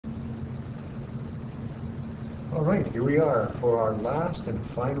All right, here we are for our last and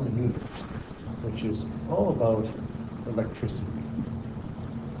final unit, which is all about electricity.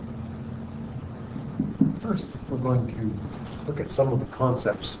 First, we're going to look at some of the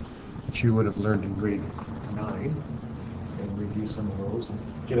concepts that you would have learned in grade 9 and review some of those and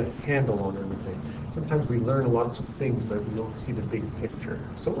get a handle on everything. Sometimes we learn lots of things, but we don't see the big picture.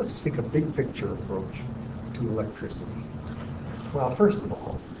 So let's take a big picture approach to electricity. Well, first of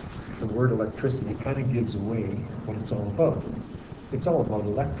all, the word electricity kind of gives away what it's all about. It's all about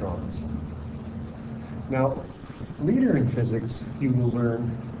electrons. Now, later in physics, you will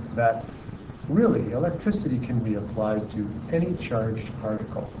learn that really electricity can be applied to any charged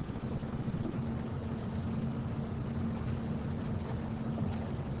particle.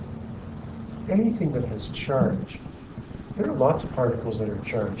 Anything that has charge. There are lots of particles that are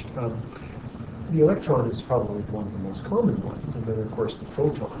charged. The electron is probably one of the most common ones, and then of course the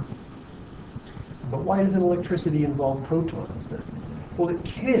proton. But why doesn't electricity involve protons then? Well, it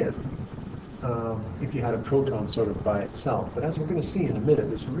can if you had a proton sort of by itself. But as we're going to see in a minute,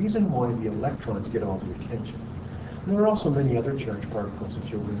 there's a reason why the electrons get all the attention. And there are also many other charged particles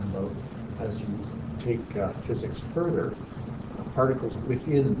that you'll learn about as you take physics further. Particles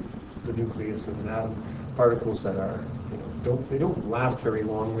within the nucleus of an atom, particles that are, they don't last very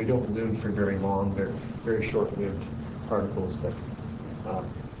long, they don't live for very long, they're very short-lived particles that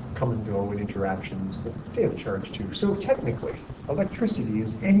come and go in interactions, but they have charge too. So technically, electricity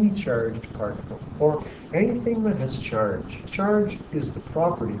is any charged particle, or anything that has charge. Charge is the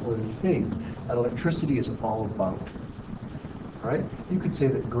property or the thing that electricity is all about. Right? You could say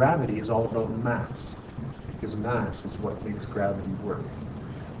that gravity is all about mass, because mass is what makes gravity work.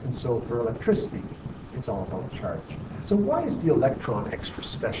 And so for electricity, it's all about charge. So why is the electron extra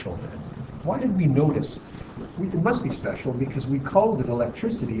special then? Why did we notice? It must be special because we called it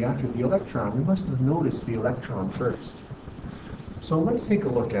electricity after the electron. We must have noticed the electron first. So let's take a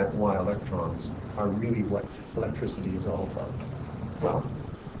look at why electrons are really what electricity is all about. Well,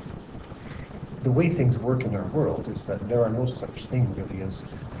 the way things work in our world is that there are no such thing really as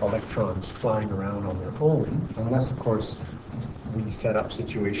electrons flying around on their own, unless of course we set up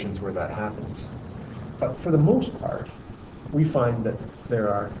situations where that happens. But for the most part, we find that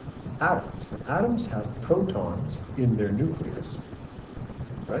there are atoms. And atoms have protons in their nucleus,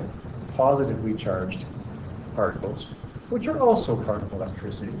 right? Positively charged particles, which are also part of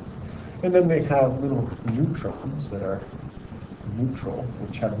electricity. And then they have little neutrons that are neutral,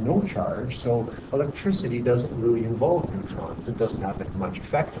 which have no charge, so electricity doesn't really involve neutrons. It doesn't have much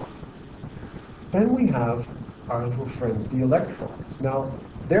effect on them. Then we have our little friends, the electrons. Now,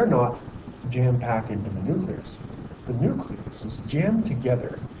 they're not jam-packed into the nucleus. The nucleus is jammed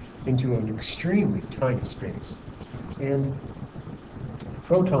together into an extremely tiny space. And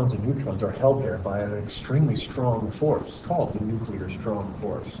protons and neutrons are held there by an extremely strong force called the nuclear strong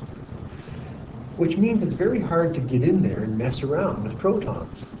force, which means it's very hard to get in there and mess around with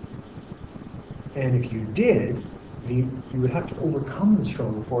protons. And if you did, you would have to overcome the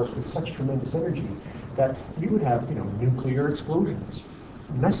strong force with such tremendous energy that you would have, nuclear explosions.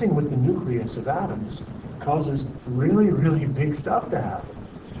 Messing with the nucleus of atoms causes really, really big stuff to happen.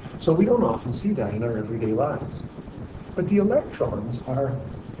 So we don't often see that in our everyday lives. But the electrons are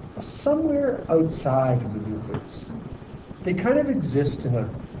somewhere outside of the nucleus. They kind of exist in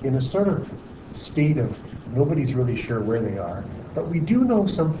a sort of state of nobody's really sure where they are, but we do know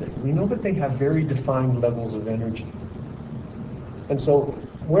something. We know that they have very defined levels of energy. And so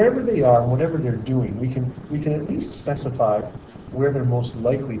wherever they are, whatever they're doing, we can at least specify where they're most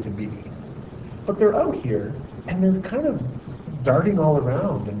likely to be. But they're out here, and they're kind of darting all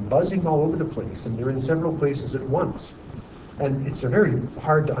around and buzzing all over the place, and they're in several places at once. And it's very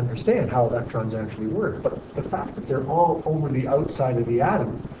hard to understand how electrons actually work, but the fact that they're all over the outside of the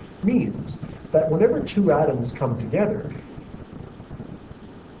atom means that whenever two atoms come together,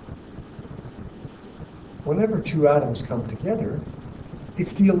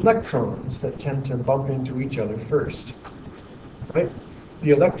 it's the electrons that tend to bump into each other first. Right?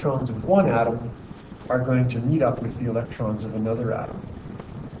 The electrons of one atom are going to meet up with the electrons of another atom.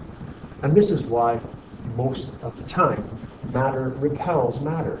 And this is why most of the time matter repels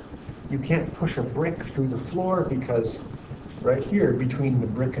matter. You can't push a brick through the floor because right here between the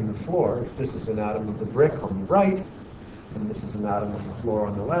brick and the floor, this is an atom of the brick on the right, and this is an atom of the floor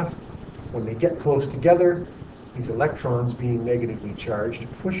on the left. When they get close together, these electrons being negatively charged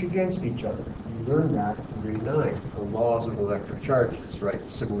push against each other. You learn that in grade 9, the laws of electric charges, right?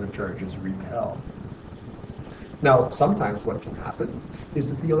 Similar charges repel. Now, sometimes what can happen is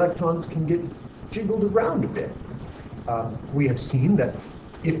that the electrons can get jiggled around a bit. We have seen that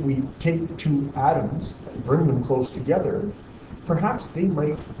if we take two atoms and bring them close together, perhaps they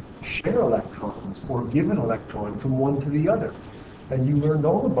might share electrons or give an electron from one to the other. And you learned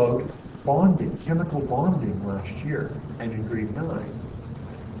all about bonding, chemical bonding last year and in grade 9.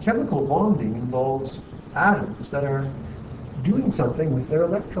 Chemical bonding involves atoms that are doing something with their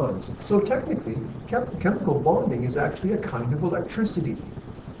electrons. So technically, chemical bonding is actually a kind of electricity,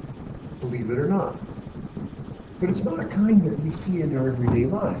 believe it or not. But it's not a kind that we see in our everyday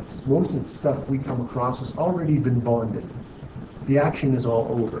lives. Most of the stuff we come across has already been bonded. The action is all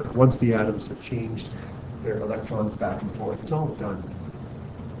over. Once the atoms have changed their electrons back and forth, it's all done.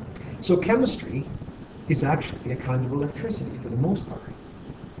 So chemistry is actually a kind of electricity for the most part.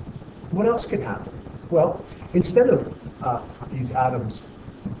 What else could happen? Well, instead of these atoms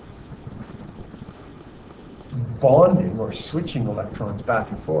bonding or switching electrons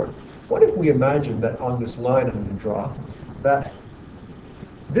back and forth, what if we imagine that on this line I'm going to draw, that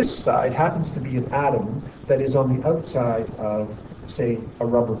this side happens to be an atom that is on the outside of, say, a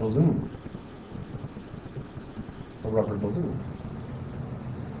rubber balloon. A rubber balloon.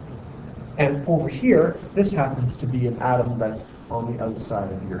 And over here, this happens to be an atom that's on the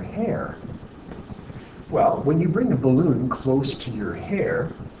outside of your hair. Well, when you bring a balloon close to your hair,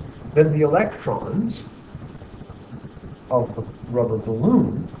 then the electrons of the rubber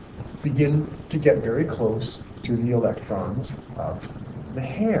balloon begin to get very close to the electrons of the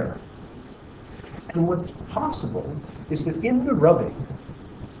hair. And what's possible is that in the rubbing,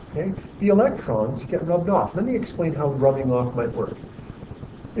 okay, the electrons get rubbed off. Let me explain how rubbing off might work.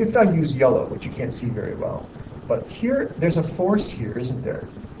 If I use yellow, which you can't see very well, but here, there's a force here, isn't there?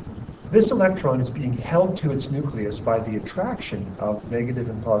 This electron is being held to its nucleus by the attraction of negative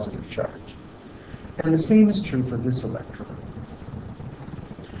and positive charge. And the same is true for this electron.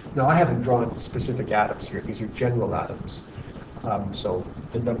 Now, I haven't drawn specific atoms here. These are general atoms. So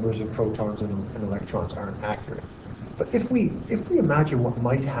the numbers of protons and electrons aren't accurate. But if we imagine what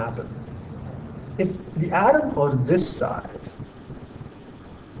might happen, if the atom on this side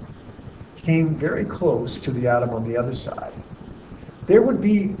came very close to the atom on the other side, there would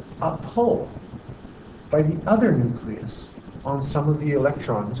be a pull by the other nucleus on some of the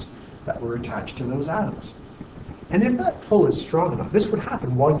electrons that were attached to those atoms. And if that pull is strong enough, this would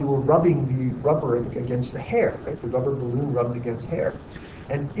happen while you were rubbing the rubber against the hair, right? The rubber balloon rubbed against hair.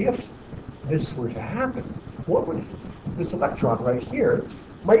 And if this were to happen, what would this electron right here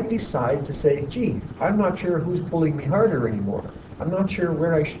might decide to say, gee, I'm not sure who's pulling me harder anymore. I'm not sure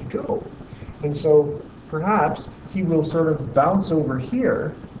where I should go. And so perhaps he will sort of bounce over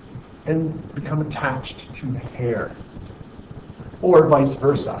here and become attached to the hair. Or vice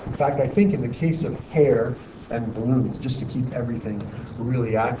versa. In fact, I think in the case of hair and balloons, just to keep everything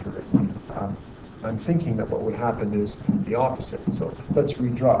really accurate, I'm thinking that what would happen is the opposite. So let's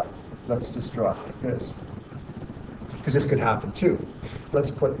redraw it. Let's just draw it like this. Because this could happen too. Let's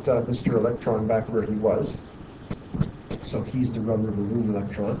put Mr. Electron back where he was. So he's the rubber balloon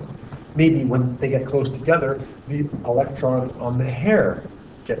electron. Maybe when they get close together, the electron on the hair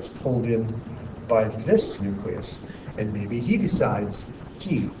gets pulled in by this nucleus. And maybe he decides,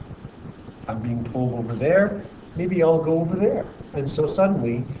 gee, I'm being pulled over there, maybe I'll go over there. And so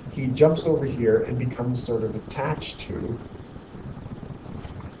suddenly he jumps over here and becomes sort of attached to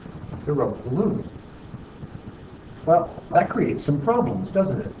the rubber balloon. Well, that creates some problems,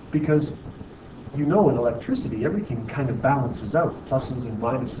 doesn't it? Because you know in electricity, everything kind of balances out, pluses and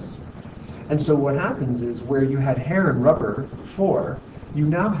minuses. And so what happens is where you had hair and rubber before, you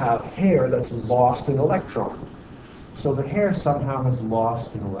now have hair that's lost an electron. So the hair somehow has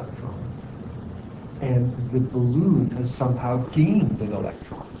lost an electron. And the balloon has somehow gained an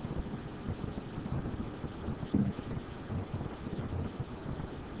electron.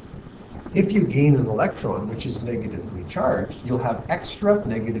 If you gain an electron, which is negatively charged, you'll have extra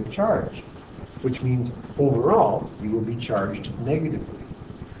negative charge, which means overall you will be charged negatively.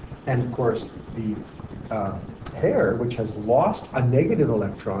 And of course, the hair, which has lost a negative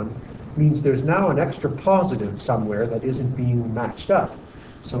electron, means there's now an extra positive somewhere that isn't being matched up.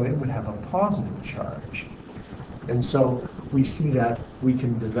 So it would have a positive charge. And so we see that we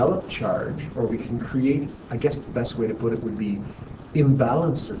can develop charge, or we can create, I guess the best way to put it would be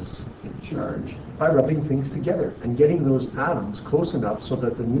imbalances in charge, by rubbing things together and getting those atoms close enough so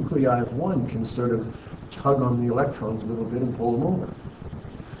that the nuclei of one can sort of tug on the electrons a little bit and pull them over.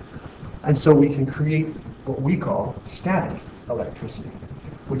 And so we can create what we call static electricity,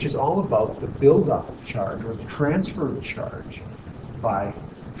 which is all about the buildup of charge or the transfer of charge by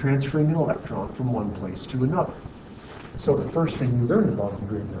transferring an electron from one place to another. So the first thing you learned about in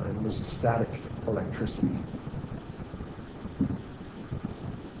grade 9 was static electricity.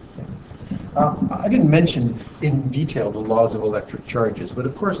 I didn't mention in detail the laws of electric charges, but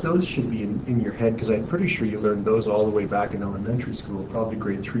of course those should be in your head because I'm pretty sure you learned those all the way back in elementary school, probably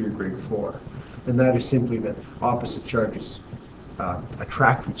grade 3 or grade 4. And that is simply that opposite charges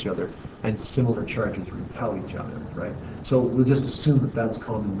attract each other and similar charges repel each other, right? So we'll just assume that that's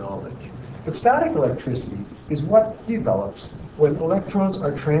common knowledge. But static electricity is what develops when electrons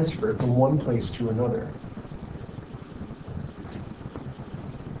are transferred from one place to another.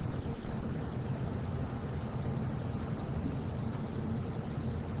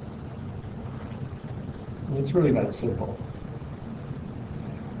 It's really that simple.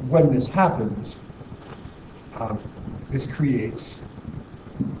 When this happens, this creates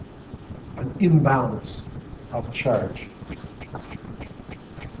an imbalance of charge,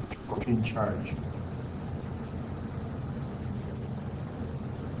 or in charge.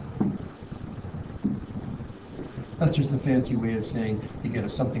 That's just a fancy way of saying you get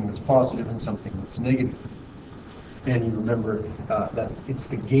something that's positive and something that's negative. And you remember that it's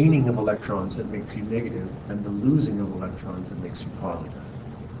the gaining of electrons that makes you negative and the losing of electrons that makes you positive.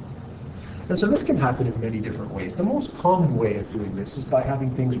 And so this can happen in many different ways. The most common way of doing this is by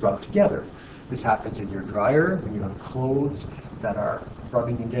having things rub together. This happens in your dryer when you have clothes that are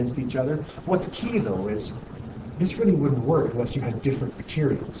rubbing against each other. What's key though is this really wouldn't work unless you had different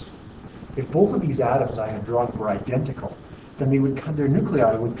materials. If both of these atoms I had drawn were identical, then their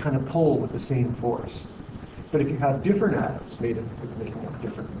nuclei would kind of pull with the same force. But if you have different atoms made of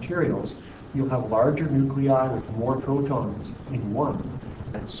different materials, you'll have larger nuclei with more protons in one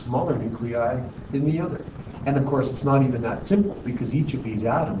and smaller nuclei in the other. And of course, it's not even that simple because each of these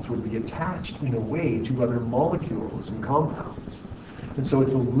atoms would be attached in a way to other molecules and compounds. And so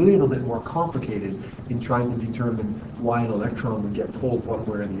it's a little bit more complicated in trying to determine why an electron would get pulled one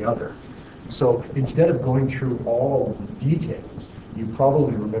way or the other. So instead of going through all the details, you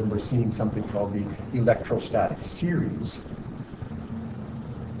probably remember seeing something called the electrostatic series,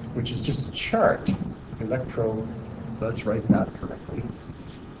 which is just a chart. Let's write that correctly.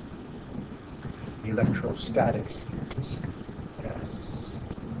 The electrostatic series. Yes.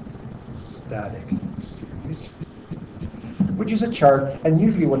 Static series. Which is a chart, and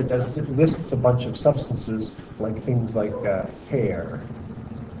usually what it does is it lists a bunch of substances, like things like hair.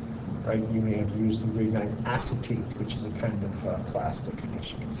 Right? You may have used the word acetate, which is a kind of plastic, I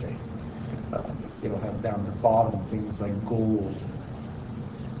guess you could say. It'll have down the bottom things like gold,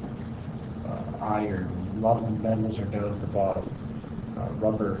 iron. A lot of the metals are down at the bottom.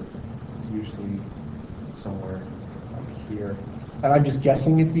 Rubber is usually somewhere up here. And I'm just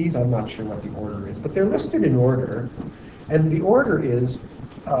guessing at these. I'm not sure what the order is, but they're listed in order. And the order is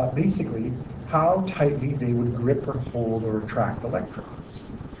basically how tightly they would grip or hold or attract electrons.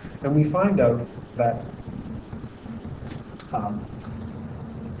 And we find out that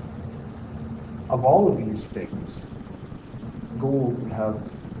of all of these things, gold would have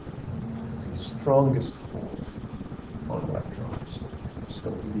the strongest hold on electrons. So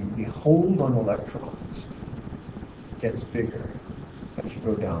the hold on electrons gets bigger as you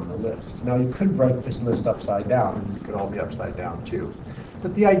go down the list. Now you could write this list upside down, and it could all be upside down too.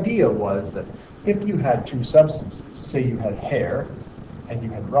 But the idea was that if you had two substances, say you had hair, and you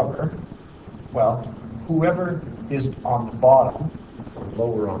had rubber, well, whoever is on the bottom, or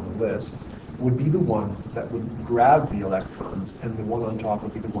lower on the list, would be the one that would grab the electrons, and the one on top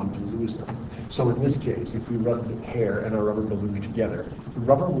would be the one to lose them. So in this case, if we rub the hair and a rubber balloon together, the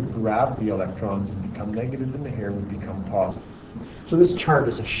rubber would grab the electrons and become negative, and the hair would become positive. So this chart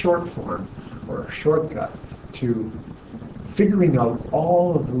is a short form, or a shortcut, to figuring out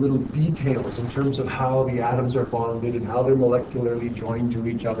all of the little details in terms of how the atoms are bonded and how they're molecularly joined to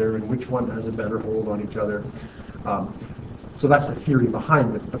each other and which one has a better hold on each other. So that's the theory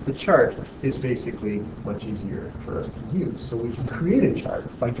behind it, but the chart is basically much easier for us to use. So we can create a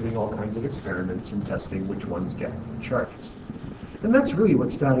chart by doing all kinds of experiments and testing which ones get charges. And that's really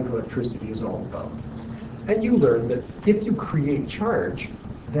what static electricity is all about. And you learn that if you create charge,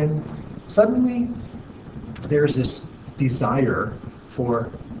 then suddenly there's this desire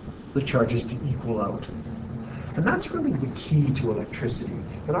for the charges to equal out. And that's really the key to electricity.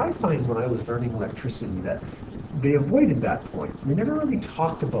 And I find when I was learning electricity that they avoided that point. They never really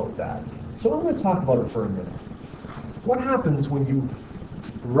talked about that. So I'm going to talk about it for a minute. What happens when you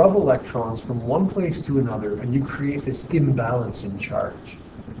rub electrons from one place to another and you create this imbalance in charge?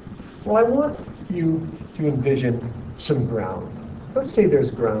 Well, I want you to envision some ground. Let's say there's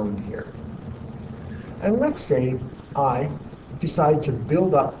ground here. And let's say I decide to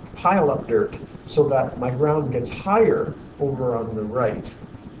pile up dirt so that my ground gets higher over on the right.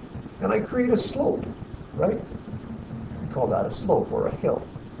 And I create a slope, right? We call that a slope or a hill.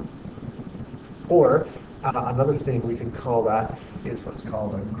 Or another thing we can call that is what's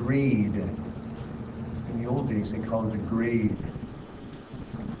called a grade. In the old days, they called it a grade.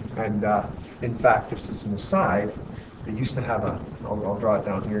 And in fact, just as an aside, they used to have I'll draw it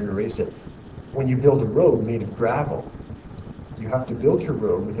down here and erase it. When you build a road made of gravel, you have to build your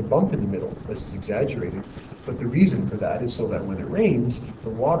road with a bump in the middle. This is exaggerated, but the reason for that is so that when it rains, the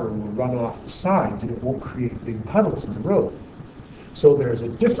water will run off the sides and it won't create big puddles in the road. So there's a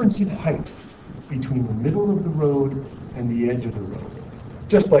difference in height between the middle of the road and the edge of the road.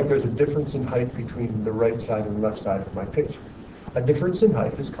 Just like there's a difference in height between the right side and the left side of my picture. A difference in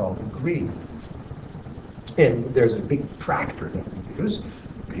height is called a grade. And there's a big tractor that we use,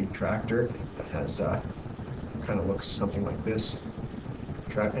 a big tractor that has, kind of looks something like this.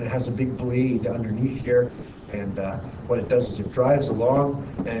 And it has a big blade underneath here. And what it does is it drives along,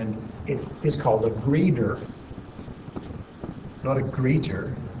 and it is called a grader. Not a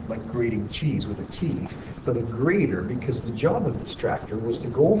grater, like grating cheese with a T, but a grader, because the job of this tractor was to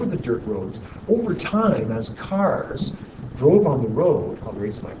go over the dirt roads. Over time, as cars drove on the road, I'll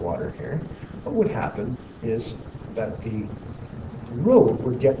raise my water here, what would happen is that the road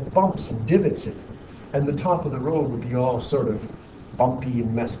would get bumps and divots in it, and the top of the road would be all sort of bumpy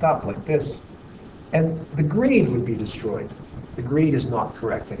and messed up like this, and the grade would be destroyed. The grade is not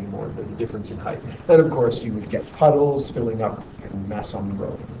correct anymore, the difference in height. And of course, you would get puddles filling up and mess on the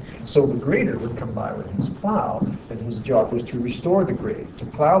road. So the grader would come by with his plow, and his job was to restore the grade, to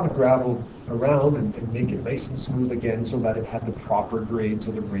plow the gravel around and make it nice and smooth again so that it had the proper grade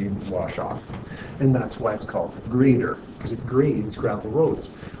so the grade would wash off. And that's why it's called a grader, because it grades gravel roads.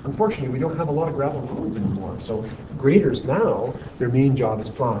 Unfortunately, we don't have a lot of gravel roads anymore, so graders now, their main job is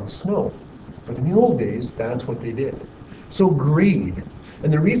plowing snow. But in the old days, that's what they did. So grade,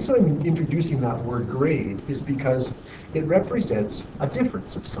 and the reason I'm introducing that word grade is because it represents a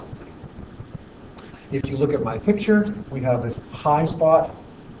difference of something. If you look at my picture, we have a high spot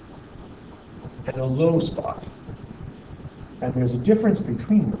and a low spot. And there's a difference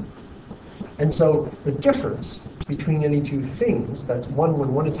between them. And so the difference between any two things, that's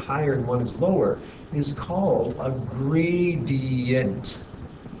when one is higher and one is lower, is called a gradient.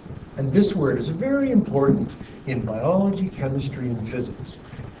 And this word is very important in biology, chemistry, and physics.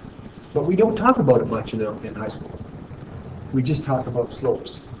 But we don't talk about it much in high school. We just talk about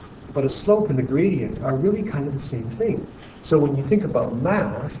slopes. But a slope and a gradient are really kind of the same thing. So when you think about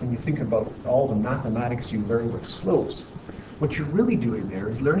math, and you think about all the mathematics you learn with slopes, what you're really doing there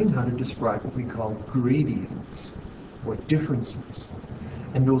is learning how to describe what we call gradients, or differences.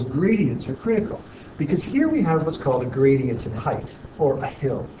 And those gradients are critical, because here we have what's called a gradient in height, or a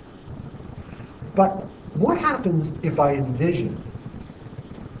hill. But what happens if I envision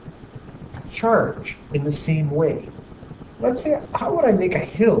charge in the same way? Let's say, how would I make a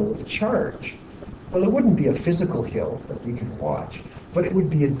hill with charge? Well, it wouldn't be a physical hill that we can watch, but it would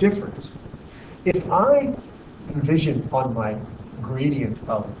be a difference. If I envision on my gradient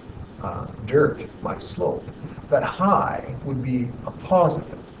of dirt, my slope, that high would be a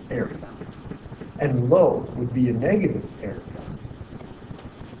positive area, and low would be a negative area,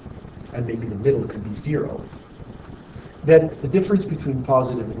 and maybe the middle could be 0, then the difference between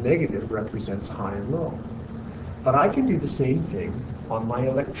positive and negative represents high and low. But I can do the same thing on my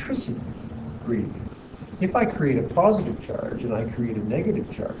electricity gradient. If I create a positive charge and I create a negative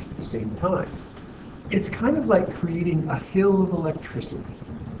charge at the same time, it's kind of like creating a hill of electricity,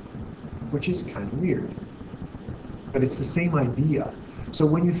 which is kind of weird. But it's the same idea. So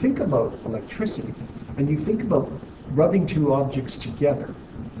when you think about electricity, and you think about rubbing two objects together,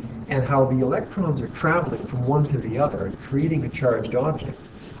 and how the electrons are traveling from one to the other and creating a charged object,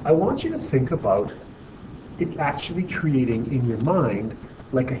 I want you to think about it actually creating in your mind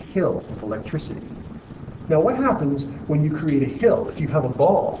like a hill of electricity. Now what happens when you create a hill? If you have a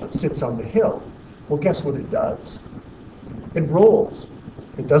ball that sits on the hill, well, guess what it does? It rolls.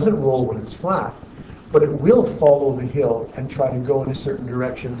 It doesn't roll when it's flat, but it will follow the hill and try to go in a certain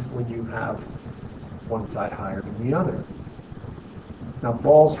direction when you have one side higher than the other. Now,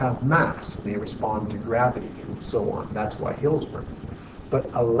 balls have mass. They respond to gravity and so on. That's why hills work. But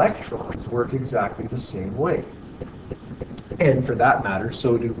electrons work exactly the same way. And for that matter,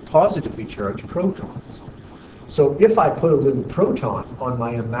 so do positively charged protons. So if I put a little proton on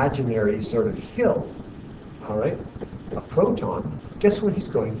my imaginary sort of hill, all right, a proton, guess what he's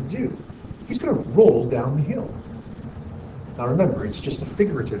going to do? He's going to roll down the hill. Now remember, it's just a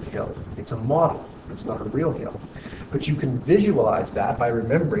figurative hill. It's a model. It's not a real hill. But you can visualize that by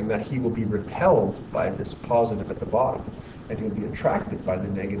remembering that he will be repelled by this positive at the bottom, and he'll be attracted by the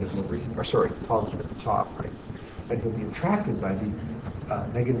negative over here, or sorry, positive at the top, right? And he'll be attracted by the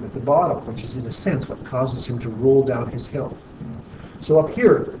negative at the bottom, which is in a sense what causes him to roll down his hill. So up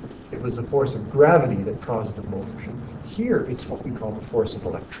here, it was the force of gravity that caused the motion. Here, it's what we call the force of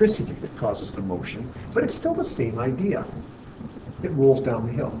electricity that causes the motion, but it's still the same idea. It rolls down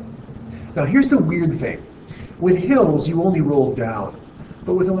the hill. Now here's the weird thing. With hills, you only roll down.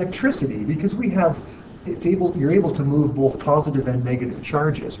 But with electricity, because you're able to move both positive and negative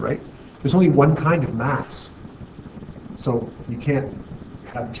charges, right? There's only one kind of mass. So you can't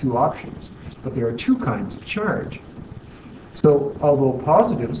have two options. But there are two kinds of charge. So although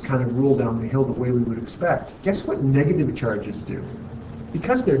positives kind of roll down the hill the way we would expect, guess what negative charges do?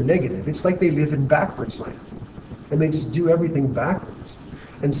 Because they're negative, it's like they live in backwards land. And they just do everything backwards.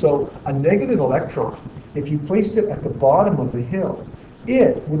 And so a negative electron, if you placed it at the bottom of the hill,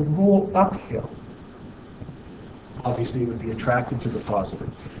 it would roll uphill. Obviously, it would be attracted to the positive,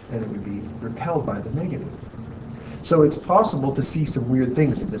 and it would be repelled by the negative. So it's possible to see some weird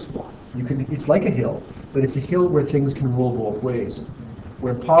things in this plot. It's like a hill, but it's a hill where things can roll both ways,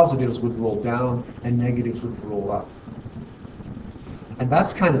 where positives would roll down and negatives would roll up. And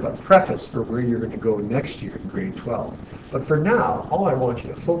that's kind of a preface for where you're going to go next year in grade 12. But for now, all I want you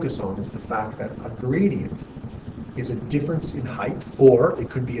to focus on is the fact that a gradient is a difference in height, or it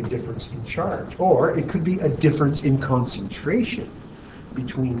could be a difference in charge, or it could be a difference in concentration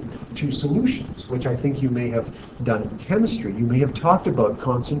between two solutions, which I think you may have done in chemistry. You may have talked about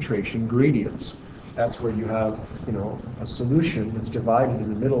concentration gradients. That's where you have, a solution that's divided in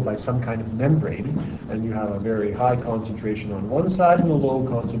the middle by some kind of membrane, and you have a very high concentration on one side and a low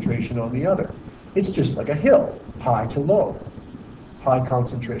concentration on the other. It's just like a hill, high to low, high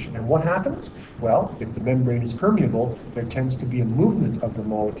concentration. And what happens? Well, if the membrane is permeable, there tends to be a movement of the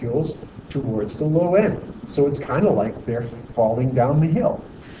molecules towards the low end. So it's kind of like they're falling down the hill.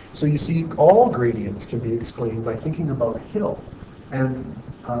 So you see, all gradients can be explained by thinking about a hill. And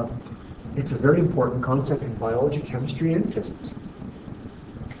it's a very important concept in biology, chemistry, and physics.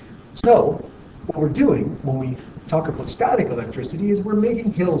 So what we're doing when we talk about static electricity is we're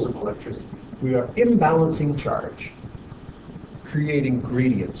making hills of electricity. We are imbalancing charge, creating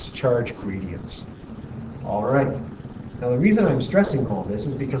gradients, charge gradients. All right. Now the reason I'm stressing all this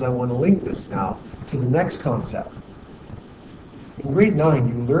is because I want to link this now to the next concept. In grade 9,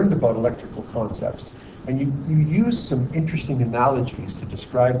 you learned about electrical concepts, and you used some interesting analogies to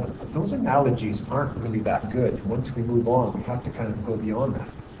describe them. But those analogies aren't really that good. Once we move on, we have to kind of go beyond that.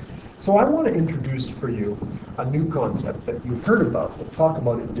 So I want to introduce for you a new concept that you've heard about, but talk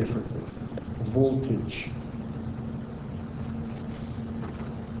about it differently. Voltage.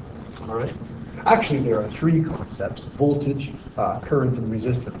 All right. Actually, there are three concepts: voltage, current, and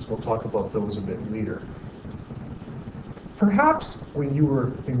resistance. We'll talk about those a bit later. Perhaps when you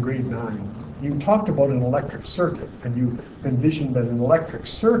were in grade 9, you talked about an electric circuit, and you envisioned that an electric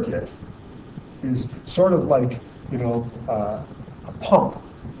circuit is sort of like, a pump.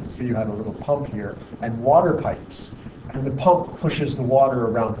 Let's say you have a little pump here, and water pipes. And the pump pushes the water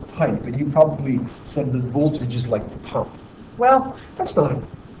around the pipe, and you probably said that voltage is like the pump. Well, that's not a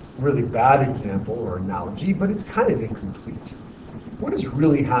really bad example or analogy, but it's kind of incomplete. What is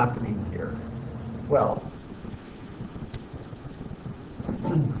really happening here? Well,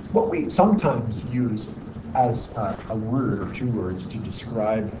 what we sometimes use as a word or two words to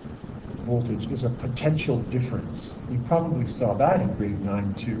describe voltage is a potential difference. You probably saw that in grade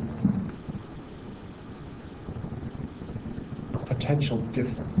 9 too. Potential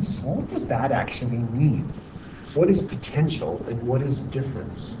difference. Well, what does that actually mean? What is potential and what is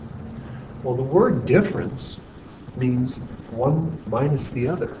difference? Well, the word difference means one minus the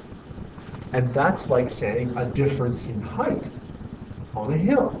other. And that's like saying a difference in height on a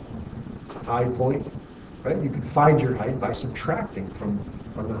hill. High point, right? You can find your height by subtracting from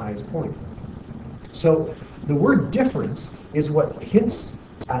the highest point. So the word difference is what hints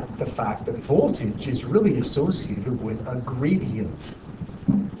at the fact that voltage is really associated with a gradient.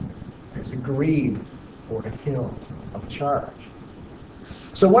 There's a grade or a hill of charge.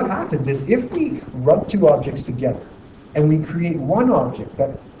 So what happens is if we rub two objects together and we create one object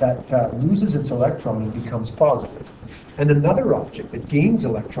that loses its electron and becomes positive, and another object that gains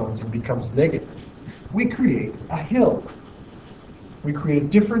electrons and becomes negative, we create a hill. We create a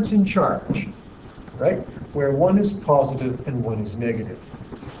difference in charge, right? Where one is positive and one is negative.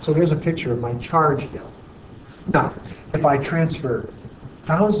 So there's a picture of my charge hill. Now, if I transfer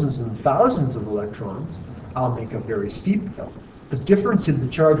thousands and thousands of electrons, I'll make a very steep hill. The difference in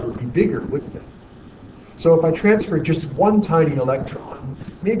the charge would be bigger, wouldn't it? So if I transfer just one tiny electron,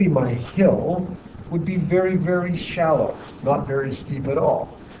 maybe my hill would be very, very shallow, not very steep at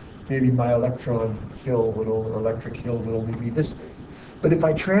all. Maybe my electric hill would only be this big. But if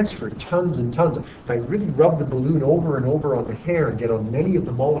I transfer tons and tons, if I really rub the balloon over and over on the hair and get on many of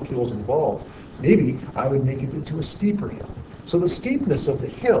the molecules involved, maybe I would make it into a steeper hill. So the steepness of the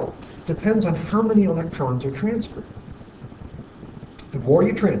hill depends on how many electrons are transferred. The more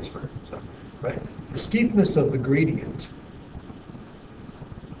you transfer, right, the steepness of the gradient,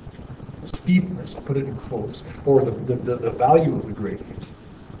 steepness, I'll put it in quotes, or the value of the gradient,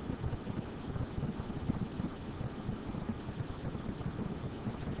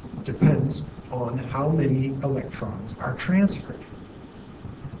 depends on how many electrons are transferred.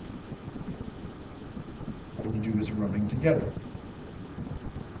 All you do is rubbing together.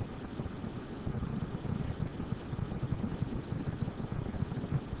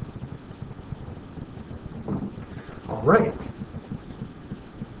 All right.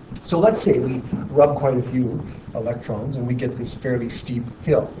 So let's say we rub quite a few electrons and we get this fairly steep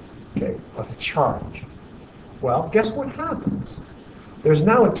hill, okay, of charge. Well, guess what happens? There's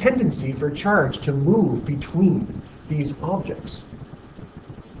now a tendency for charge to move between these objects.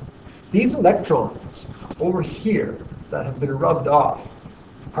 These electrons over here that have been rubbed off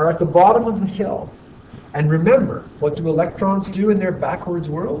are at the bottom of the hill. And remember, what do electrons do in their backwards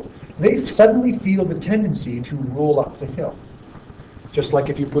world? They suddenly feel the tendency to roll up the hill. Just like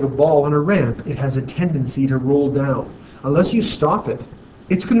if you put a ball on a ramp, it has a tendency to roll down. Unless you stop it,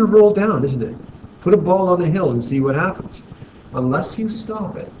 it's going to roll down, isn't it? Put a ball on a hill and see what happens. Unless you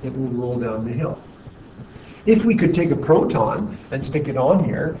stop it, it will roll down the hill. If we could take a proton and stick it on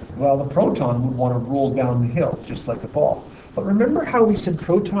here, well, the proton would want to roll down the hill, just like a ball. But remember how we said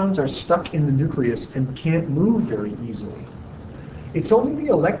protons are stuck in the nucleus and can't move very easily? It's only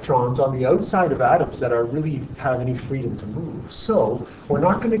the electrons on the outside of atoms that are really have any freedom to move. So we're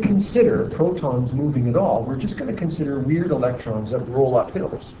not going to consider protons moving at all. We're just going to consider weird electrons that roll up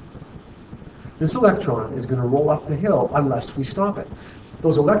hills. This electron is going to roll up the hill unless we stop it.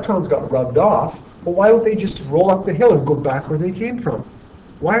 Those electrons got rubbed off, but why don't they just roll up the hill and go back where they came from?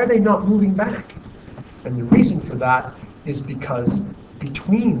 Why are they not moving back? And the reason for that is because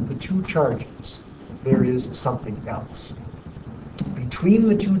between the two charges, there is something else. Between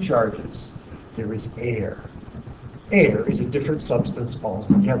the two charges, there is air. Air is a different substance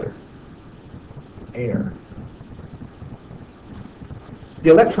altogether. Air. The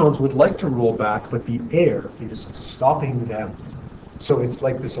electrons would like to roll back, but the air is stopping them. So it's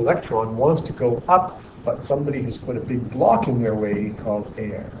like this electron wants to go up, but somebody has put a big block in their way called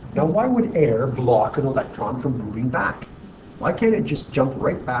air. Now, why would air block an electron from moving back? Why can't it just jump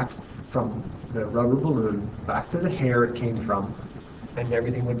right back from the rubber balloon back to the hair it came from, and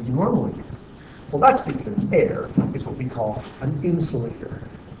everything would be normal again? Well, that's because air is what we call an insulator.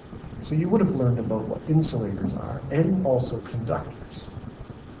 So you would have learned about what insulators are, and also conductors.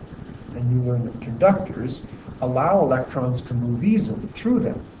 And you learn that conductors allow electrons to move easily through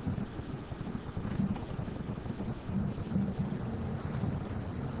them.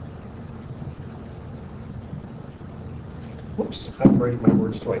 Whoops, I'm writing my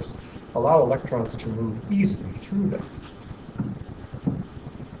words twice. Allow electrons to move easily through them.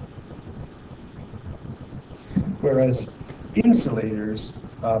 Whereas insulators,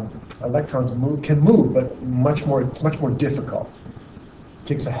 electrons can move, but it's much more difficult. It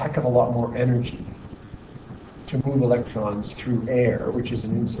takes a heck of a lot more energy to move electrons through air, which is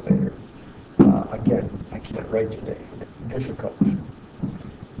an insulator. Again, I can't write today. Difficult to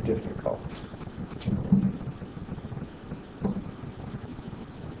move.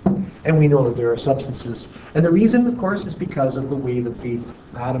 And we know that there are substances. And the reason, of course, is because of the way that the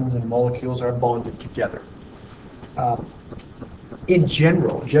atoms and molecules are bonded together. In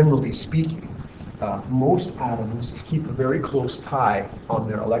general, generally speaking, most atoms keep a very close tie on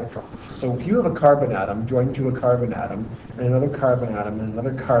their electrons. So if you have a carbon atom joined to a carbon atom, and another carbon atom, and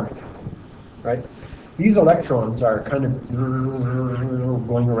another carbon atom, right? These electrons are kind of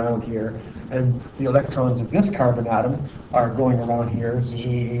going around here, and the electrons of this carbon atom are going around here,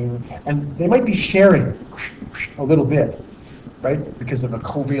 and they might be sharing a little bit, right, because of a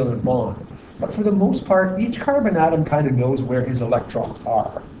covalent bond. But for the most part, each carbon atom kind of knows where his electrons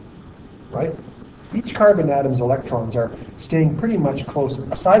are, right? Each carbon atom's electrons are staying pretty much close,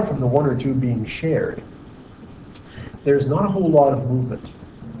 aside from the one or two being shared. There's not a whole lot of movement.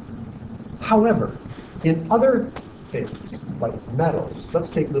 However, in other things, like metals, let's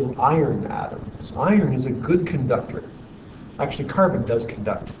take little iron atoms. Iron is a good conductor. Actually, carbon does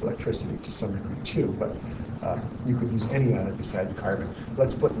conduct electricity to some degree too, but you could use any atom besides carbon.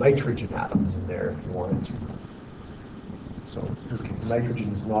 Let's put nitrogen atoms in there if you wanted to. So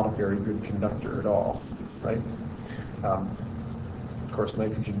nitrogen is not a very good conductor at all, right? Of course,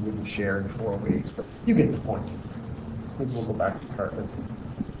 nitrogen wouldn't share in 4 ways, but you get the point. maybe we'll go back to carbon.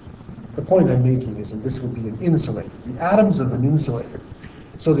 The point I'm making is that this would be an insulator, the atoms of an insulator.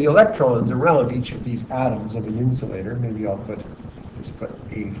 So the electrons around each of these atoms of an insulator, maybe I'll just put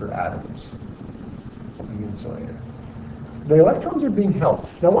A for atoms of the insulator. The electrons are being held.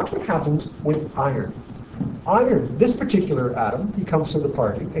 Now watch what happens with iron. Iron, this particular atom, he comes to the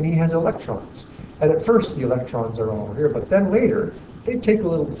party and he has electrons. And at first the electrons are all over here, but then later they take a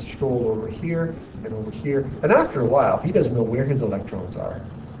little stroll over here and over here. And after a while, he doesn't know where his electrons are.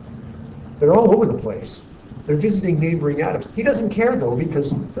 They're all over the place. They're visiting neighboring atoms. He doesn't care though,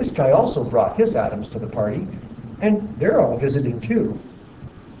 because this guy also brought his atoms to the party, and they're all visiting too.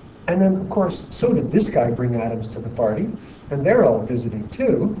 And then, of course, so did this guy bring atoms to the party, and they're all visiting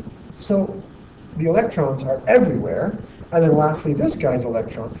too. So the electrons are everywhere. And then lastly, this guy's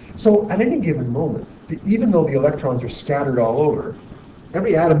electron. So at any given moment, even though the electrons are scattered all over,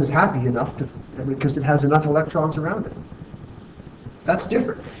 every atom is happy enough because it has enough electrons around it. That's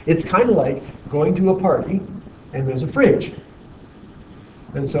different. It's kind of like going to a party and there's a fridge.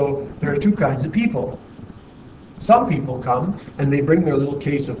 And so there are two kinds of people. Some people come and they bring their little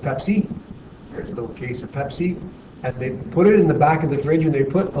case of Pepsi. There's a little case of Pepsi. And they put it in the back of the fridge and they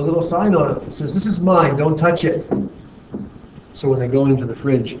put a little sign on it that says, "This is mine, don't touch it." So when they go into the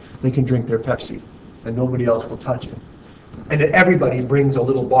fridge, they can drink their Pepsi and nobody else will touch it. And everybody brings a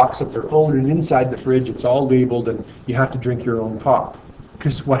little box of their own, and inside the fridge it's all labeled and you have to drink your own pop.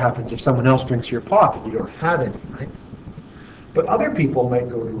 Because what happens if someone else drinks your pop and you don't have any, right? But other people might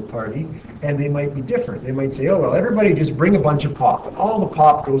go to a party and they might be different. They might say, "Oh, well, everybody just bring a bunch of pop." And all the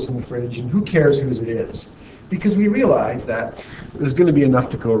pop goes in the fridge and who cares whose it is? Because we realize that there's going to be enough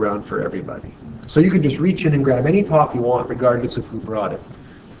to go around for everybody. So you can just reach in and grab any pop you want regardless of who brought it.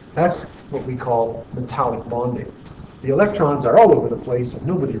 That's what we call metallic bonding. The electrons are all over the place and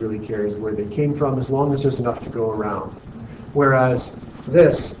nobody really cares where they came from as long as there's enough to go around. Whereas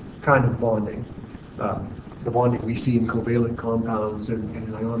this kind of bonding, the bonding we see in covalent compounds and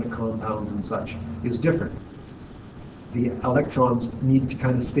in ionic compounds and such, is different. The electrons need to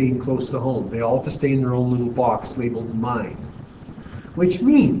kind of stay close to home. They all have to stay in their own little box labeled mine. Which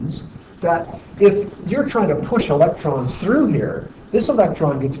means that if you're trying to push electrons through here, this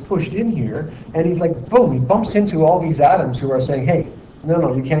electron gets pushed in here, and he's like, boom, he bumps into all these atoms who are saying, "Hey,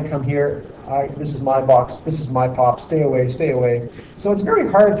 no, you can't come here. This is my box, this is my pop, stay away, stay away." So it's very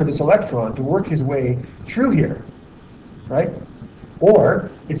hard for this electron to work his way through here, right? Or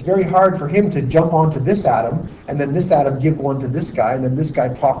it's very hard for him to jump onto this atom, and then this atom give one to this guy, and then this guy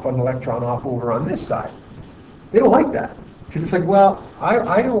pop an electron off over on this side. They don't like that. Because it's like, well,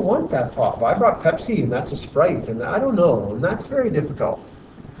 I don't want that pop. I brought Pepsi, and that's a Sprite, and I don't know, and that's very difficult.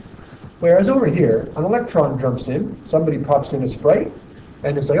 Whereas over here, an electron jumps in, somebody pops in a Sprite,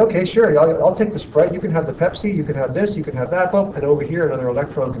 and it's like, okay, sure, I'll take the Sprite, you can have the Pepsi, you can have this, you can have that, and over here another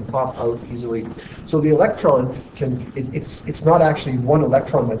electron can pop out easily. So the electron it's not actually one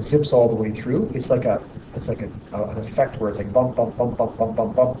electron that zips all the way through. It's like an effect where it's like bump, bump, bump, bump, bump,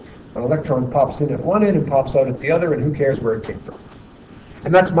 bump, bump. An electron pops in at one end and pops out at the other, and who cares where it came from?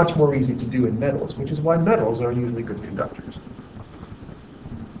 And that's much more easy to do in metals, which is why metals are usually good conductors.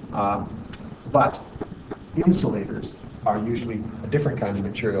 But insulators are usually a different kind of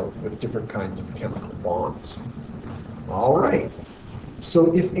material with different kinds of chemical bonds. All right.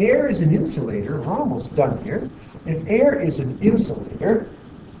 So if air is an insulator, we're almost done here. If air is an insulator,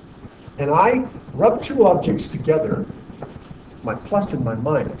 and I rub two objects together, my plus and my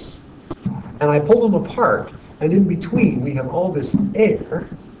minus, and I pull them apart, and in between we have all this air,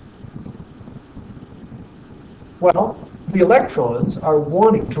 well, the electrons are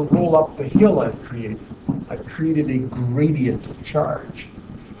wanting to roll up the hill I've created. I've created a gradient of charge.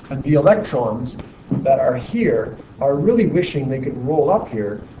 And the electrons that are here are really wishing they could roll up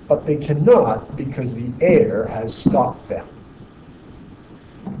here, but they cannot because the air has stopped them.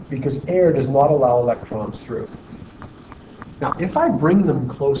 Because air does not allow electrons through. Now, if I bring them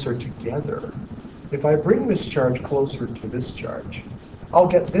closer together, if I bring this charge closer to this charge, I'll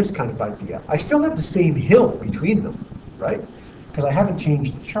get this kind of idea. I still have the same hill between them, right? Because I haven't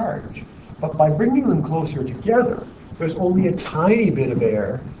changed the charge. But by bringing them closer together, there's only a tiny bit of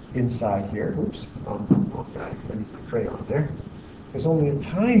air inside here. Oops, I need my crayon there. There's only a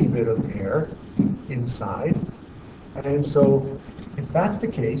tiny bit of air inside. And so, if that's the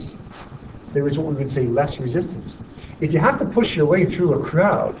case, there is what we would say less resistance. If you have to push your way through a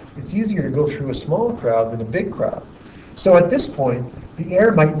crowd, it's easier to go through a small crowd than a big crowd. So at this point, the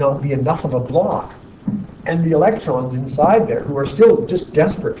air might not be enough of a block. And the electrons inside there, who are still just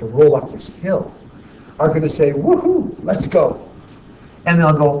desperate to roll up this hill, are going to say, "Woohoo, let's go." And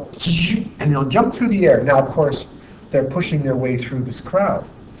they'll go, and they'll jump through the air. Now, of course, they're pushing their way through this crowd.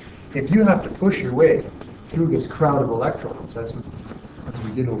 If you have to push your way through this crowd of electrons, as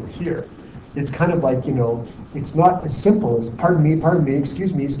we did over here, it's kind of like, it's not as simple as pardon me,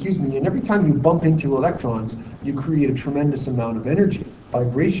 excuse me, and every time you bump into electrons, you create a tremendous amount of energy,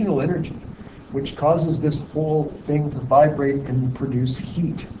 vibrational energy, which causes this whole thing to vibrate and produce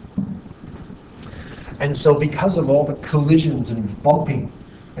heat. And so because of all the collisions and bumping,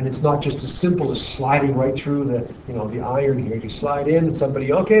 and it's not just as simple as sliding right through the iron here. You slide in and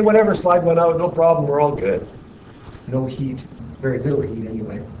somebody, okay, whatever, slide one out, no problem, we're all good. No heat, very little heat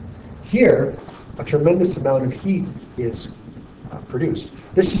anyway. Here, a tremendous amount of heat is produced.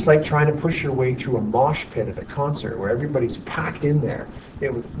 This is like trying to push your way through a mosh pit at a concert where everybody's packed in there.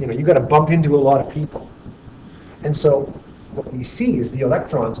 You got to bump into a lot of people. And so what we see is the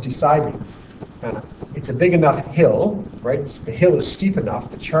electrons deciding, it's a big enough hill, right? The hill is steep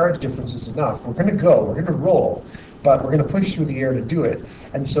enough, the charge difference is enough. We're going to roll, but we're going to push through the air to do it.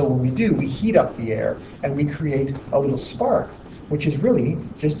 And so when we do, we heat up the air and we create a little spark, which is really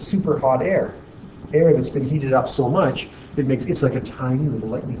just super hot air. Air that's been heated up so much, it's like a tiny little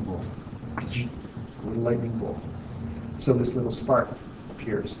lightning bolt. Little lightning bolt. So this little spark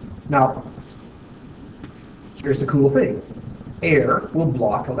appears. Now, here's the cool thing. Air will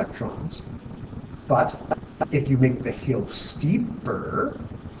block electrons. But if you make the hill steeper,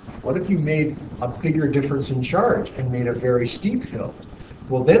 what if you made a bigger difference in charge and made a very steep hill?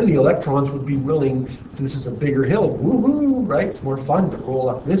 Well, then the electrons would be willing, this is a bigger hill, woohoo, right? It's more fun to roll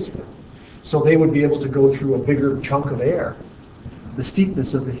up this hill. So they would be able to go through a bigger chunk of air. The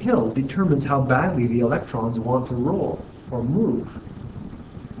steepness of the hill determines how badly the electrons want to roll or move.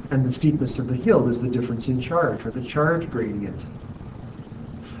 And the steepness of the hill is the difference in charge, or the charge gradient.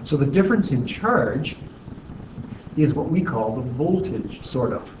 So the difference in charge is what we call the voltage,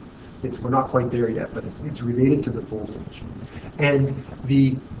 sort of. We're not quite there yet, but it's related to the voltage. And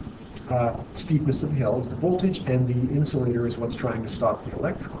the steepness of the hill is the voltage, and the insulator is what's trying to stop the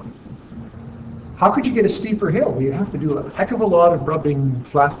electron. How could you get a steeper hill? Well, you have to do a heck of a lot of rubbing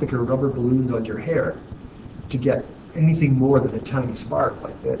plastic or rubber balloons on your hair to get anything more than a tiny spark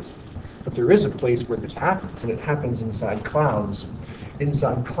like this. But there is a place where this happens, and it happens inside clouds.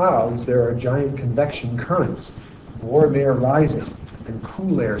 Inside clouds, there are giant convection currents, warm air rising and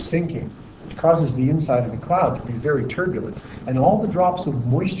cool air sinking, which causes the inside of the cloud to be very turbulent. And all the drops of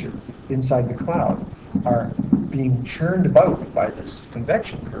moisture inside the cloud are being churned about by this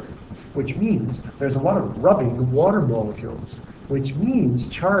convection current, which means there's a lot of rubbing of water molecules, which means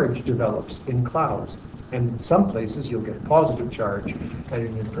charge develops in clouds. And in some places, you'll get positive charge,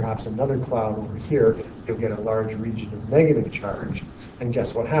 and in perhaps another cloud over here, you'll get a large region of negative charge. And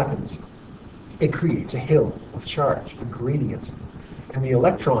guess what happens? It creates a hill of charge, a gradient. And the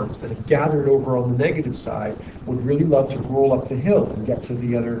electrons that have gathered over on the negative side would really love to roll up the hill and get to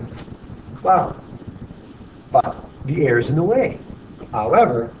the other cloud. But the air is in the way.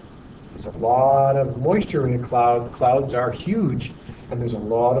 However, there's a lot of moisture in a cloud. Clouds are huge. And there's a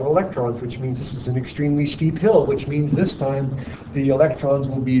lot of electrons, which means this is an extremely steep hill, which means this time the electrons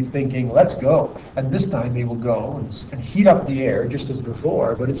will be thinking, let's go. And this time they will go and heat up the air just as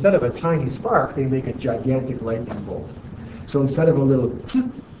before, but instead of a tiny spark, they make a gigantic lightning bolt. So instead of a little,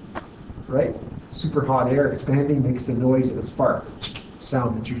 right, super hot air expanding makes the noise of a spark,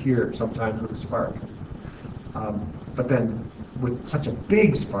 sound that you hear sometimes with a spark. But then with such a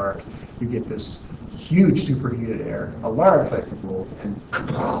big spark, you get this huge superheated air, a large lightning bolt, and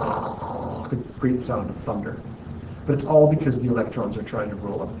the great sound of thunder. But it's all because the electrons are trying to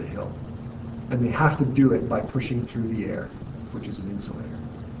roll up the hill. And they have to do it by pushing through the air, which is an insulator.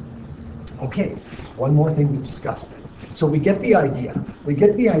 Okay, one more thing to discuss then. So we get the idea. We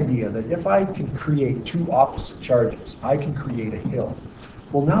get the idea that if I can create two opposite charges, I can create a hill.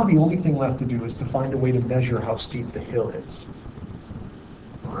 Well, now the only thing left to do is to find a way to measure how steep the hill is.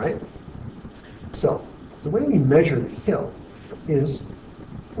 All right? So, the way we measure the hill is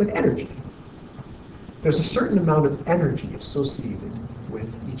with energy. There's a certain amount of energy associated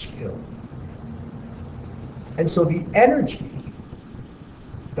with each hill. And so the energy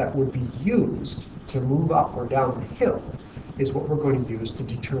that would be used to move up or down the hill is what we're going to use to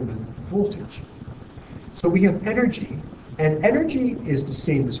determine voltage. So we have energy, and energy is the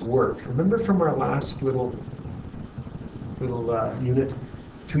same as work. Remember from our last little unit,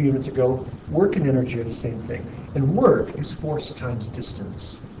 2 units ago, work and energy are the same thing. And work is force times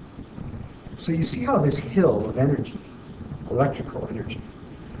distance. So you see how this hill of energy, electrical energy,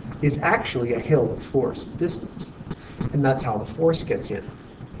 is actually a hill of force and distance. And that's how the force gets in.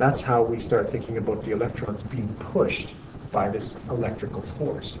 That's how we start thinking about the electrons being pushed by this electrical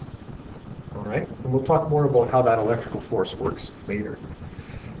force. All right? And we'll talk more about how that electrical force works later.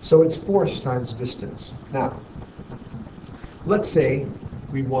 So it's force times distance. Now, let's say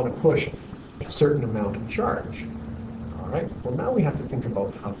we want to push a certain amount of charge. All right, well now we have to think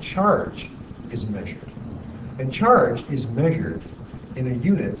about how charge is measured. And charge is measured in a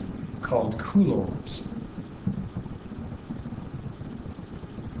unit called coulombs.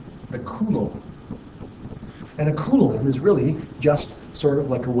 The coulomb. And a coulomb is really just sort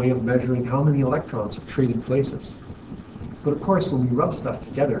of like a way of measuring how many electrons have traded places. But of course, when we rub stuff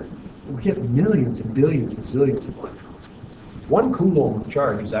together, we get millions and billions and zillions of electrons. 1 coulomb of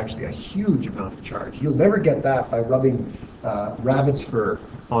charge is actually a huge amount of charge. You'll never get that by rubbing rabbit's fur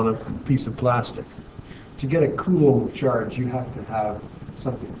on a piece of plastic. To get a coulomb of charge, you have to have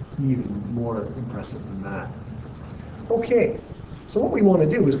something even more impressive than that. Okay, so what we want to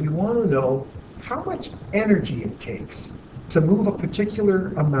do is we want to know how much energy it takes to move a particular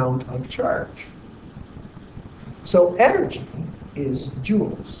amount of charge. So energy is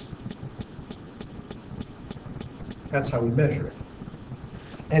joules. That's how we measure it.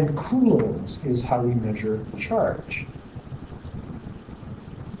 And coulombs is how we measure charge.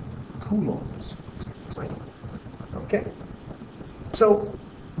 Coulombs. Okay. So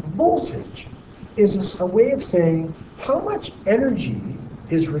voltage is a way of saying how much energy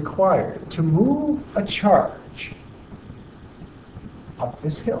is required to move a charge up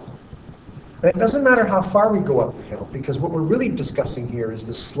this hill. And it doesn't matter how far we go up the hill, because what we're really discussing here is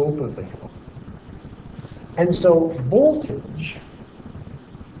the slope of the hill. And so voltage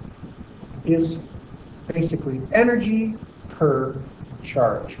is basically energy per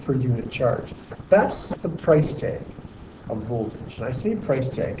charge, per unit charge. That's the price tag of voltage. And I say price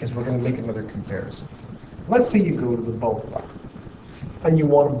tag because we're going to make another comparison. Let's say you go to the bulk bar and you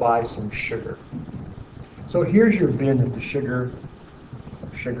want to buy some sugar. So here's your bin of the sugar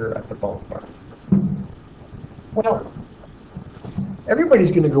at the bulk bar. Well,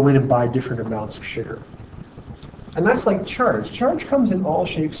 everybody's going to go in and buy different amounts of sugar. And that's like charge. Charge comes in all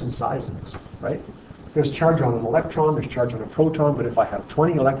shapes and sizes, right? There's charge on an electron, there's charge on a proton, but if I have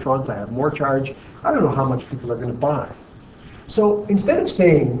 20 electrons, I have more charge. I don't know how much people are going to buy. So instead of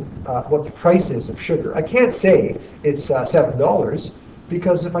saying what the price is of sugar, I can't say it's $7,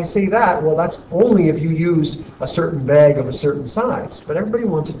 because if I say that, well, that's only if you use a certain bag of a certain size. But everybody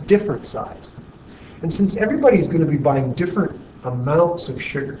wants a different size. And since everybody's going to be buying different amounts of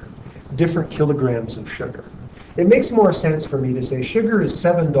sugar, different kilograms of sugar, it makes more sense for me to say sugar is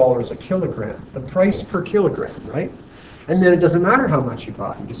 $7 a kilogram, the price per kilogram, right? And then it doesn't matter how much you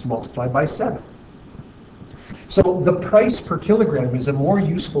buy, you just multiply by 7. So the price per kilogram is a more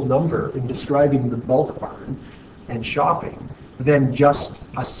useful number in describing the bulk barn and shopping than just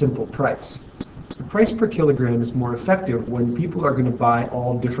a simple price. The price per kilogram is more effective when people are going to buy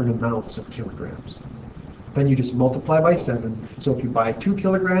all different amounts of kilograms. Then you just multiply by 7. So if you buy 2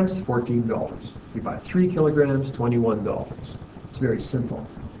 kilograms, $14. If you buy 3 kilograms, $21. It's very simple.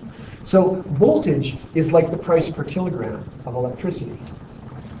 So voltage is like the price per kilogram of electricity.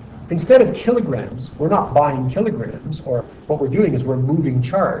 Instead of kilograms, we're not buying kilograms, or what we're doing is we're moving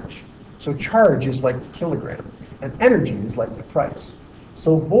charge. So charge is like the kilogram, and energy is like the price.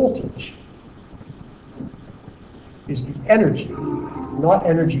 So voltage is the energy, not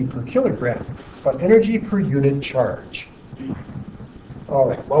energy per kilogram, but energy per unit charge. All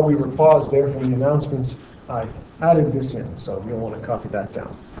right, while we were paused there for the announcements, I added this in, so you'll want to copy that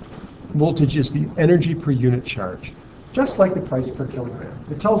down. Voltage is the energy per unit charge, just like the price per kilogram.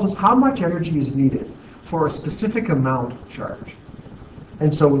 It tells us how much energy is needed for a specific amount of charge.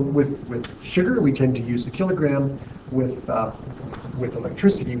 And so with sugar, we tend to use the kilogram. With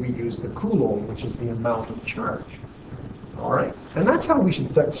electricity, we use the coulomb, which is the amount of charge. All right, and that's how we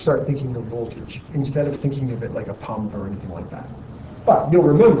should start thinking of voltage, instead of thinking of it like a pump or anything like that. But you'll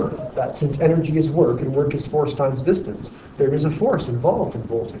remember that since energy is work, and work is force times distance, there is a force involved in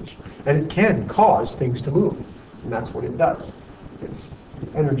voltage, and it can cause things to move, and that's what it does. It's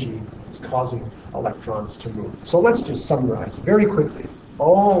energy is causing electrons to move. So let's just summarize very quickly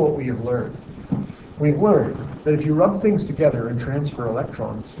all what we have learned. We've learned that if you rub things together and transfer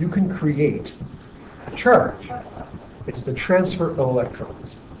electrons, you can create a charge. It's the transfer of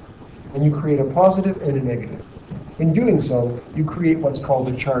electrons. And you create a positive and a negative. In doing so, you create what's called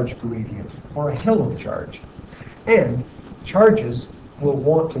a charge gradient, or a hill of charge. And charges will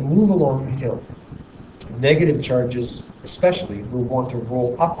want to move along the hill. Negative charges, especially, will want to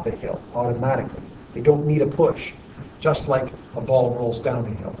roll up the hill automatically. They don't need a push, just like a ball rolls down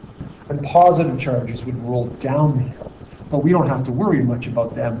a hill. And positive charges would roll down the hill. But we don't have to worry much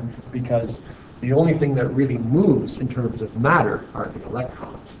about them, because the only thing that really moves in terms of matter are the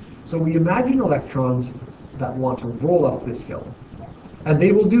electrons. So we imagine electrons that want to roll up this hill, and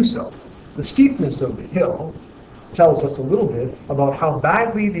they will do so. The steepness of the hill tells us a little bit about how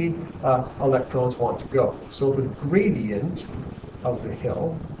badly the electrons want to go. So the gradient of the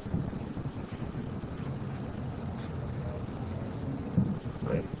hill,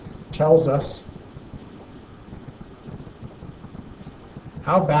 right, tells us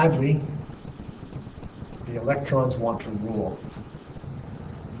how badly the electrons want to roll.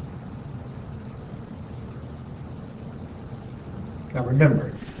 Now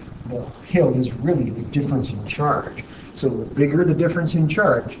remember, the hill is really the difference in charge. So the bigger the difference in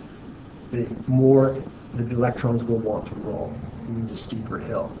charge, the more the electrons will want to roll. It means a steeper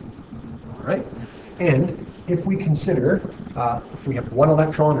hill. All right? And if we consider, if we have 1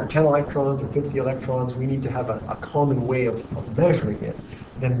 electron or 10 electrons or 50 electrons, we need to have a common way of measuring it.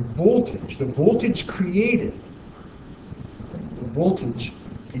 Then voltage, the voltage created, the voltage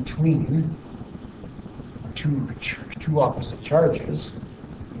between two opposite charges,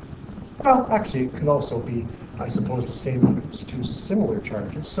 well, actually, it could also be, I suppose, the same if it was 2 similar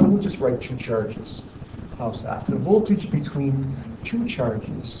charges. So we'll just write 2 charges. How's that? The voltage between 2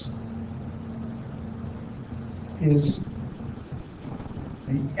 charges is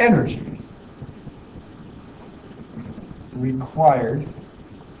the energy required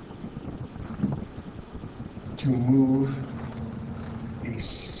to move a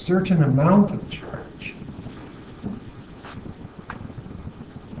certain amount of charge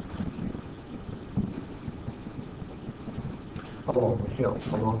along the hill,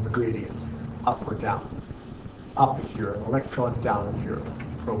 along the gradient, up or down. Up if you're an electron, down if you're a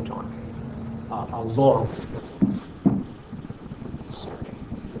proton. Along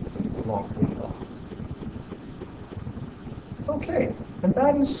the hill. Okay, and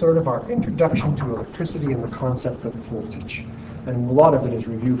that is sort of our introduction to electricity and the concept of voltage. And a lot of it is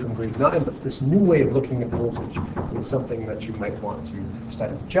review from grade 9, but this new way of looking at voltage is something that you might want to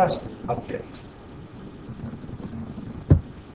study just a bit.